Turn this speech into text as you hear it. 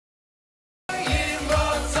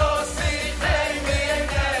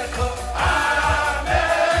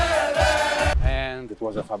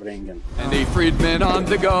was a verbringen. And a Friedman on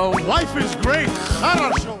the go. Life is great.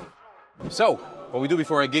 So, what we do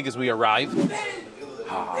before a gig is we arrive.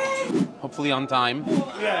 Hopefully on time.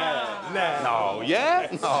 No, yeah?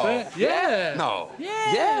 No. Yeah. No.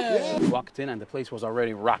 Yeah. Walked in and the place was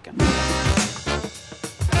already rocking.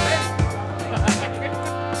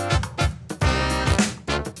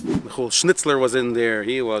 Michoel Schnitzler was in there.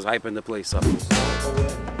 He was hyping the place up.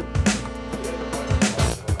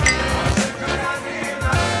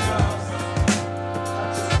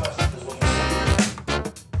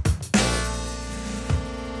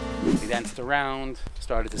 We danced around,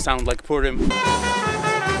 started to sound like Purim.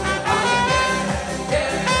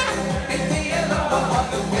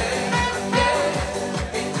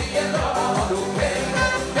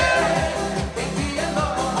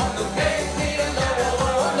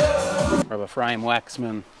 Rabbi Friedman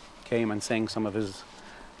Waxman came and sang some of his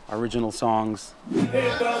original songs. And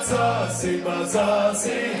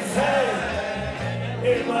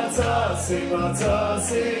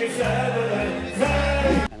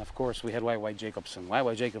of course we had Y.Y. Jacobson.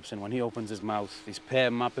 Y.Y. Jacobson, when he opens his mouth, these pe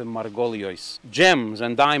mappe margolios, gems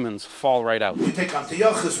and diamonds fall right out. We take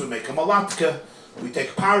antiochus, we make a malatka, we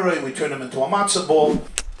take paroi, we turn them into a matzah ball.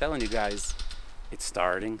 Telling you guys, it's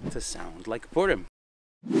starting to sound like Purim.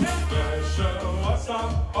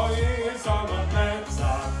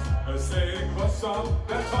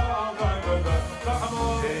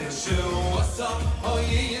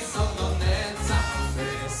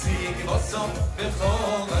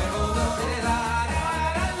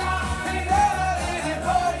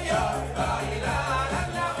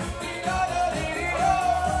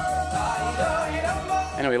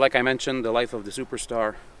 Anyway, like I mentioned, the life of the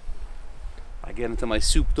superstar. I get into my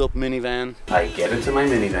souped up minivan.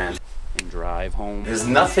 And drive home. There's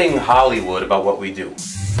nothing Hollywood about what we do.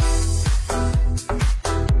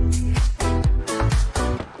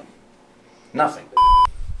 Nothing.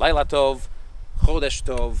 Laila Tov, Chodesh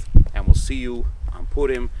Tov, and we'll see you on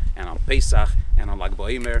Purim, and on Pesach, and on Lag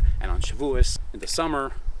BaOmer, and on Shavuos. In the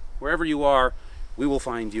summer, wherever you are, we will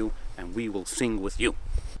find you, and we will sing with you.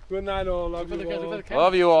 Good night all, love you all.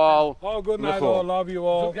 Love you all. Oh, good night all, love you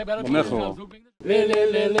all. Michoel.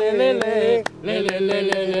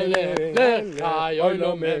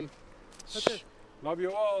 Love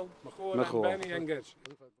you all. Michoel. Benny and Getch.